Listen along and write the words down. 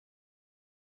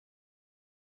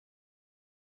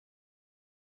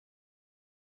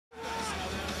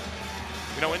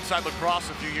You know, Inside Lacrosse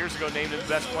a few years ago named him the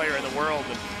best player in the world,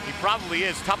 and he probably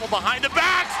is. Tumble behind the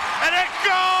backs, and a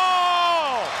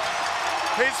goal!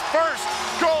 His first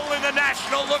goal in the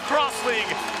National Lacrosse League.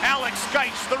 Alex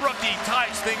Gaich, the rookie,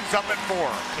 ties things up at 4.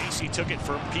 Casey took it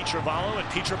from Pietrovallo, and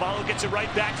Pietrovallo gets it right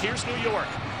back. Here's New York.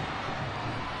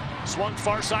 Swung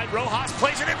far side, Rojas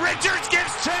plays it in, Richards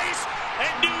gives chase, and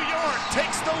New York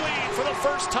takes the lead for the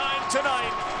first time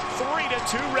tonight.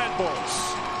 3-2 Red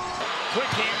Bulls. Quick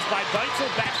hands by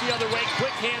Beitzel, back the other way.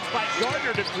 Quick hands by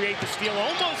Gardner to create the steal.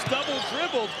 Almost double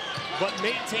dribbled, but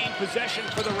maintained possession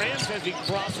for the Rams as he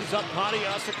crosses up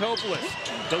Padiasakopoulos.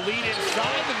 The lead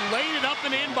inside and laid it up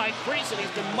and in by Kreis, and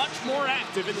he's been much more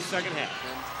active in the second half.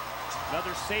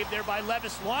 Another save there by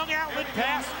Levis. Long outlet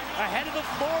pass. Ahead of the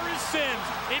floor is Sims.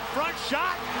 In front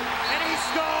shot, and he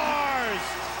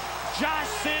scores! Josh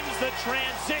Sims, the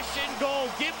transition goal.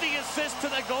 Give the assist to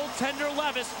the goaltender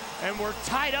Levis, and we're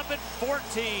tied up at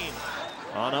 14.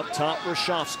 On up top,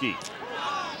 Rashofsky.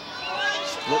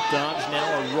 Split dodge,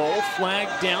 now a roll. Flag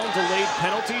down, delayed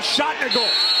penalty. Shot and a goal.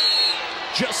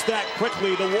 Just that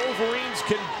quickly, the Wolverines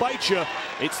can bite you.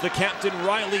 It's the captain,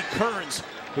 Riley Kearns,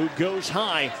 who goes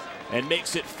high and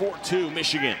makes it 4-2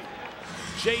 Michigan.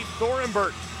 Jay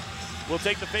Thorimbert will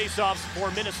take the faceoffs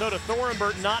for Minnesota.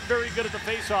 Thorimbert not very good at the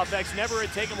faceoff. X never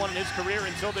had taken one in his career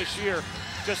until this year.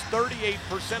 Just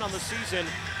 38% on the season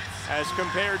as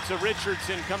compared to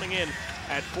Richardson coming in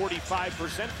at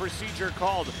 45%. Procedure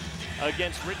called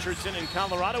against Richardson in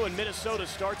Colorado, and Minnesota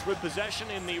starts with possession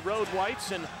in the road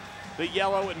whites and the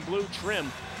yellow and blue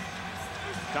trim.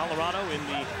 Colorado in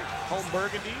the home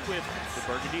burgundy with the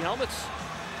burgundy helmets.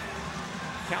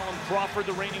 Callum Crawford,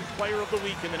 the reigning player of the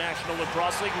week in the National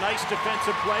Lacrosse League. Nice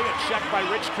defensive play, a check by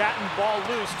Rich Catton, ball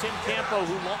loose. Tim Campo,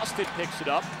 who lost it, picks it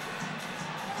up.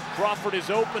 Crawford is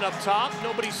open up top.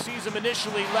 Nobody sees him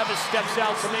initially. Levis steps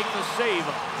out to make the save.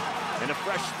 And a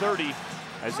fresh 30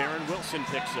 as Aaron Wilson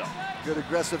picks up. Good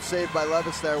aggressive save by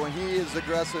Levis there. When he is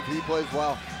aggressive, he plays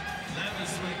well.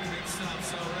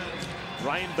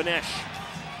 Ryan Benesh.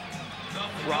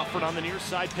 Crawford on the near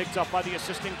side, picked up by the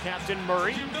assistant captain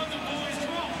Murray.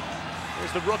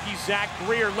 There's the rookie Zach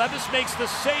Greer. Levis makes the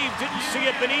save, didn't see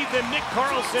it beneath him. Nick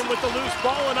Carlson with the loose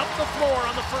ball and up the floor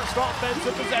on the first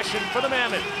offensive possession for the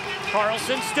Mammoth.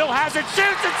 Carlson still has it,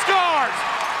 shoots and scores!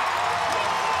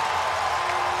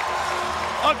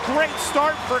 A great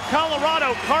start for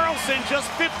Colorado. Carlson, just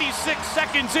 56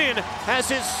 seconds in, has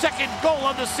his second goal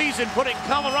of the season, putting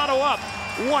Colorado up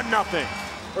 1-0.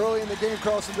 Early in the game,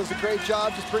 Carlson does a great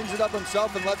job, just brings it up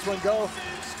himself and lets one go.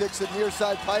 Sticks it near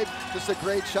side pipe. Just a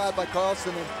great shot by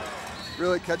Carlson and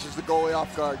really catches the goalie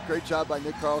off guard. Great job by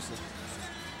Nick Carlson.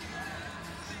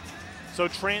 So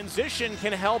transition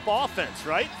can help offense,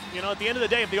 right? You know, at the end of the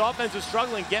day, if the offense is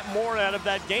struggling, get more out of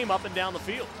that game up and down the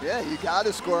field. Yeah, you got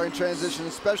to score in transition,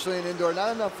 especially in indoor.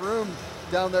 Not enough room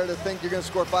down there to think you're going to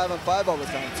score 5-on-5 all the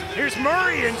time. Here's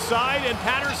Murray inside, and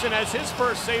Patterson has his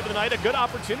first save of the night. A good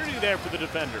opportunity there for the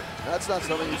defender. That's not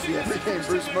something you see every game.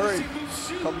 Bruce Murray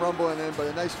come rumbling in, but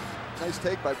a nice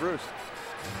take by Bruce.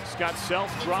 Scott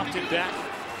Self dropped it back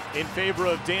in favor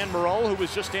of Dan Morrell, who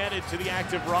was just added to the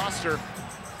active roster.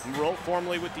 Morrell,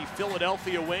 formerly with the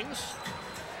Philadelphia Wings,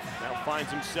 now finds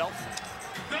himself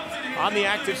on the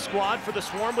active squad for the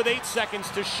Swarm with 8 seconds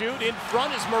to shoot. In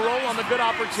front is Morrell on the good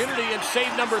opportunity, and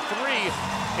save number 3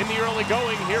 in the early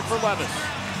going here for Levis.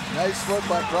 Nice look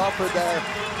by Crawford there.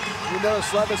 You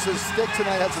notice Levis's stick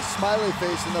tonight has a smiley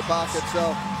face in the pocket, so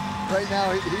right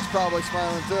now he's probably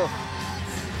smiling too.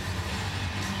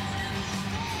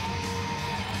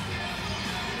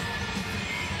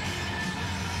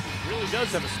 Really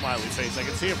does have a smiley face. I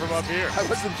can see it from up here. I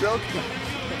wasn't joking.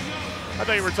 I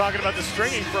thought you were talking about the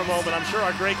stringing for a moment. I'm sure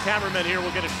our great cameraman here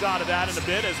will get a shot of that in a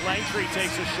bit as Langtree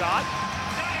takes a shot.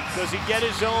 Does he get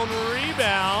his own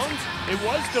rebound? It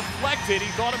was deflected. He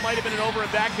thought it might have been an over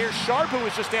and back here. Sharp, who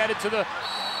was just added to the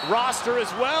roster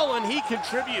as well, and he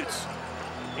contributes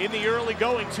in the early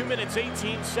going. 2 minutes,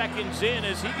 18 seconds in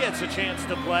as he gets a chance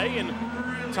to play and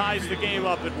ties the game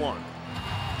up at 1.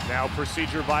 Now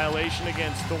procedure violation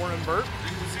against Thorimbert.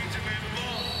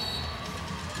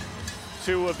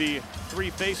 2 of the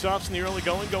 3 face-offs in the early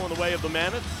going the way of the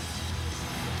Mammoth.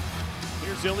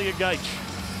 Here's Ilya Gaich.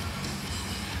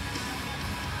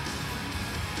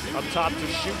 Up top to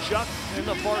Shewchuk, and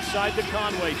the far side to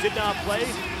Conway. Did not play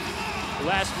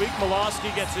last week.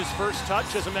 Malosky gets his first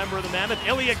touch as a member of the Mammoth.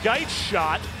 Ilya Gaich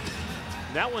shot.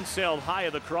 That one sailed high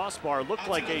of the crossbar. Looked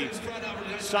like a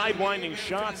sidewinding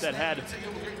shot that had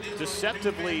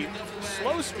deceptively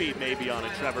slow speed maybe on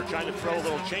it, Trevor. Trying to throw a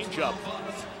little changeup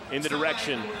in the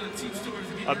direction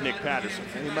of Nick Patterson.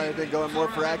 And he might have been going more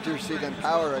for accuracy than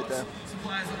power right there.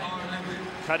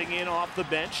 Cutting in off the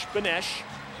bench, Benesh,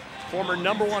 former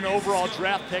 #1 overall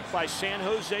draft pick by San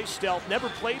Jose Stealth. Never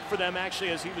played for them, actually,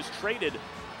 as he was traded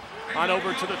on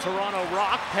over to the Toronto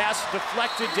Rock. Pass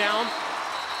deflected down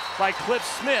by Cliff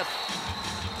Smith.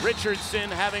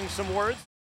 Richardson having some words.